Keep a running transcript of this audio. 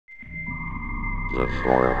The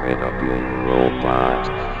formidable robot.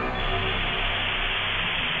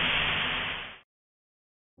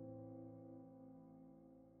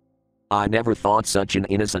 I never thought such an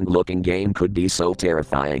innocent-looking game could be so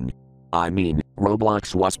terrifying. I mean,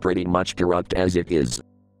 Roblox was pretty much corrupt as it is.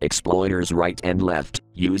 Exploiters right and left,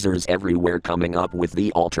 users everywhere coming up with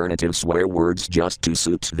the alternative swear words just to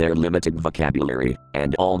suit their limited vocabulary,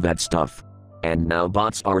 and all that stuff. And now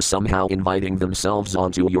bots are somehow inviting themselves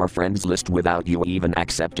onto your friends list without you even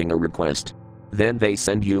accepting a request. Then they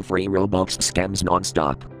send you free Robux scams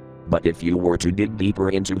non-stop. But if you were to dig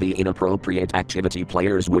deeper into the inappropriate activity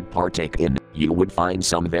players would partake in, you would find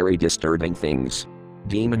some very disturbing things.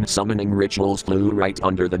 Demon summoning rituals flew right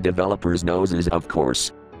under the developers' noses, of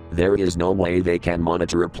course. There is no way they can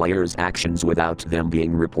monitor a player's actions without them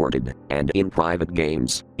being reported, and in private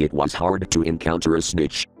games, it was hard to encounter a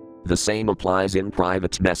snitch. The same applies in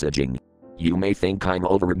private messaging. You may think I'm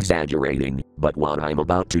over-exaggerating, but what I'm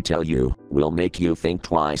about to tell you will make you think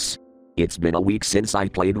twice. It's been a week since I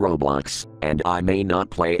played Roblox, and I may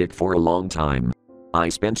not play it for a long time. I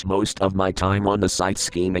spent most of my time on the site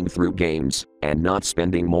scheming through games, and not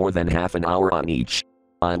spending more than half an hour on each.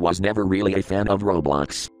 I was never really a fan of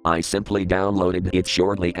Roblox, I simply downloaded it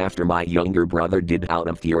shortly after my younger brother did out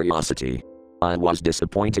of curiosity. I was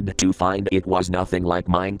disappointed to find it was nothing like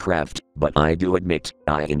Minecraft, but I do admit,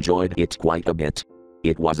 I enjoyed it quite a bit.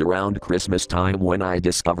 It was around Christmas time when I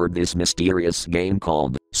discovered this mysterious game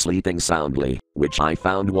called Sleeping Soundly, which I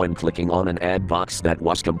found when clicking on an ad box that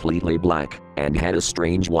was completely black, and had a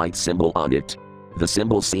strange white symbol on it. The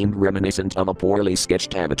symbol seemed reminiscent of a poorly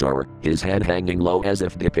sketched avatar, his head hanging low as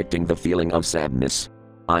if depicting the feeling of sadness.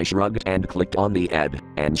 I shrugged and clicked on the ad,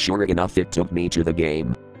 and sure enough it took me to the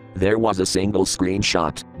game. There was a single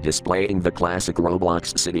screenshot, displaying the classic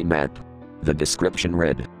Roblox city map. The description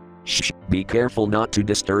read, "Shh, be careful not to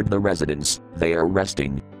disturb the residents, they are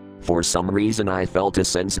resting." For some reason I felt a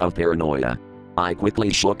sense of paranoia. I quickly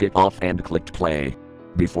shook it off and clicked play.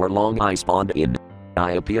 Before long I spawned in.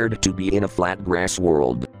 I appeared to be in a flat grass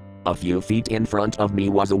world. A few feet in front of me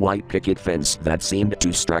was a white picket fence that seemed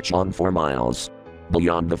to stretch on for miles.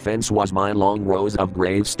 Beyond the fence was my long rows of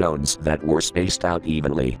gravestones that were spaced out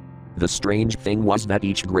evenly. The strange thing was that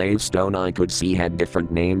each gravestone I could see had different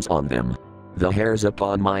names on them. The hairs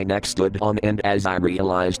upon my neck stood on end as I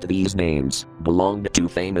realized these names belonged to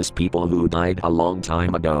famous people who died a long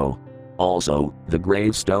time ago. Also, the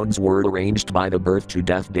gravestones were arranged by the birth to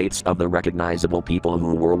death dates of the recognizable people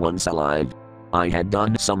who were once alive. I had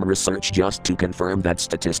done some research just to confirm that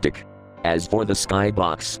statistic. As for the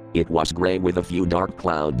skybox, it was gray with a few dark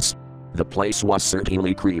clouds. The place was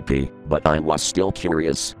certainly creepy, but I was still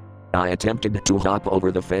curious. I attempted to hop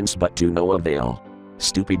over the fence but to no avail.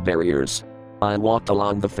 Stupid barriers. I walked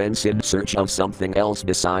along the fence in search of something else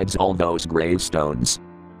besides all those gravestones.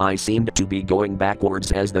 I seemed to be going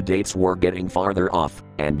backwards as the dates were getting farther off,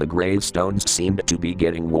 and the gravestones seemed to be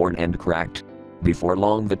getting worn and cracked. Before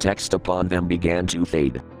long the text upon them began to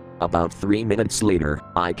fade. About 3 minutes later,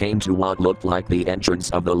 I came to what looked like the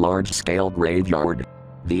entrance of the large-scale graveyard.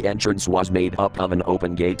 The entrance was made up of an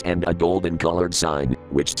open gate and a golden-colored sign,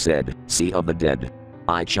 which said, "Sea of the Dead."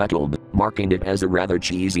 I chuckled, marking it as a rather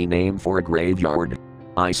cheesy name for a graveyard.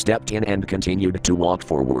 I stepped in and continued to walk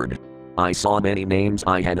forward. I saw many names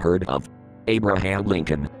I had heard of. Abraham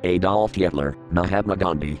Lincoln, Adolf Hitler, Mahatma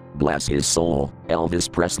Gandhi, bless his soul,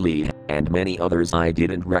 Elvis Presley, and many others I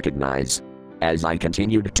didn't recognize. As I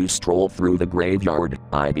continued to stroll through the graveyard,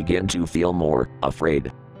 I began to feel more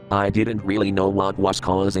afraid. I didn't really know what was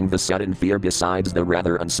causing the sudden fear besides the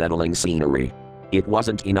rather unsettling scenery. It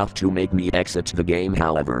wasn't enough to make me exit the game,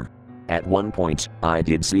 however. At one point, I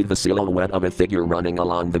did see the silhouette of a figure running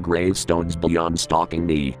along the gravestones beyond stalking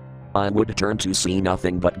me. I would turn to see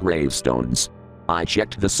nothing but gravestones. I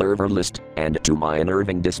checked the server list, and to my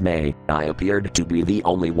unnerving dismay, I appeared to be the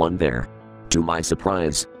only one there. To my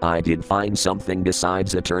surprise, I did find something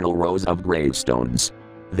besides eternal rows of gravestones.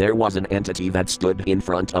 There was an entity that stood in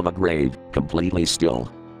front of a grave, completely still.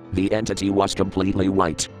 The entity was completely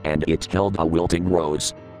white, and it held a wilting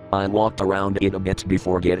rose. I walked around it a bit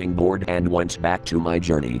before getting bored and went back to my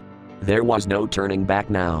journey. There was no turning back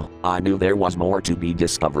now. I knew there was more to be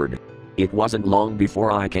discovered. It wasn't long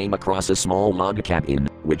before I came across a small log cabin,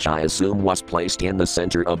 which I assume was placed in the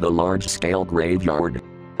center of the large-scale graveyard.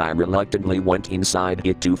 I reluctantly went inside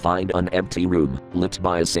it to find an empty room, lit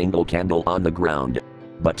by a single candle on the ground.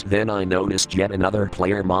 But then I noticed yet another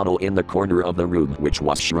player model in the corner of the room which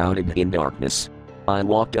was shrouded in darkness. I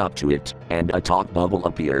walked up to it, and a talk bubble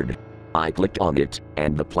appeared. I clicked on it,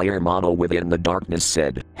 and the player model within the darkness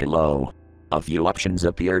said, "Hello." A few options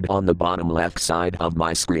appeared on the bottom left side of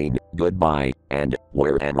my screen, goodbye, and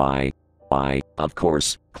where am I? I, of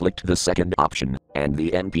course, clicked the second option, and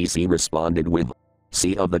the NPC responded with,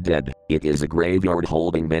 Sea of the Dead, it is a graveyard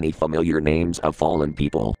holding many familiar names of fallen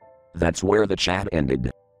people. That's where the chat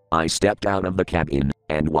ended. I stepped out of the cabin,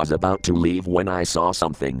 and was about to leave when I saw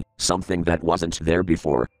something that wasn't there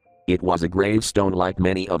before. It was a gravestone like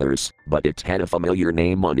many others, but it had a familiar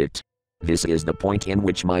name on it. This is the point in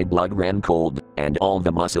which my blood ran cold, and all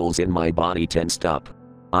the muscles in my body tensed up.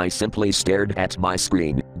 I simply stared at my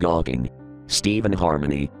screen, gawking. Stephen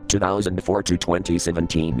Harmony, 2004 to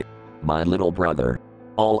 2017. My little brother.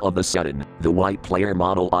 All of a sudden, the white player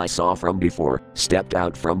model I saw from before stepped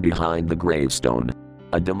out from behind the gravestone.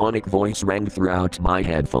 A demonic voice rang throughout my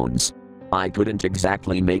headphones. I couldn't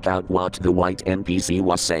exactly make out what the white NPC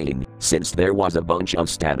was saying, since there was a bunch of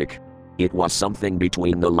static. It was something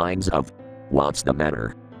between the lines of, "What's the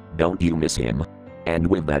matter? Don't you miss him?" And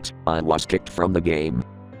with that, I was kicked from the game.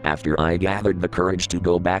 After I gathered the courage to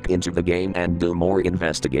go back into the game and do more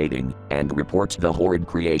investigating, and report the horrid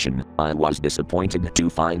creation, I was disappointed to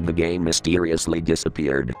find the game mysteriously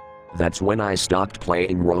disappeared. That's when I stopped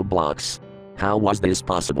playing Roblox. How was this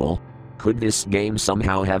possible? Could this game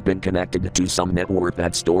somehow have been connected to some network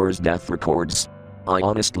that stores death records? I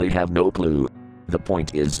honestly have no clue. The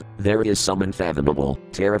point is, there is some unfathomable,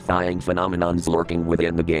 terrifying phenomenons lurking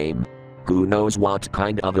within the game. Who knows what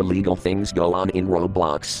kind of illegal things go on in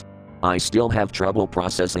Roblox? I still have trouble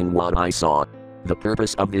processing what I saw. The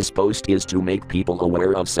purpose of this post is to make people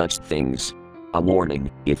aware of such things. A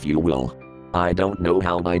warning, if you will. I don't know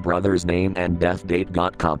how my brother's name and death date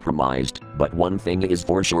got compromised, but one thing is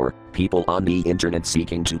for sure, people on the internet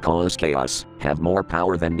seeking to cause chaos have more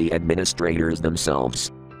power than the administrators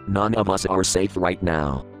themselves. None of us are safe right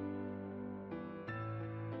now.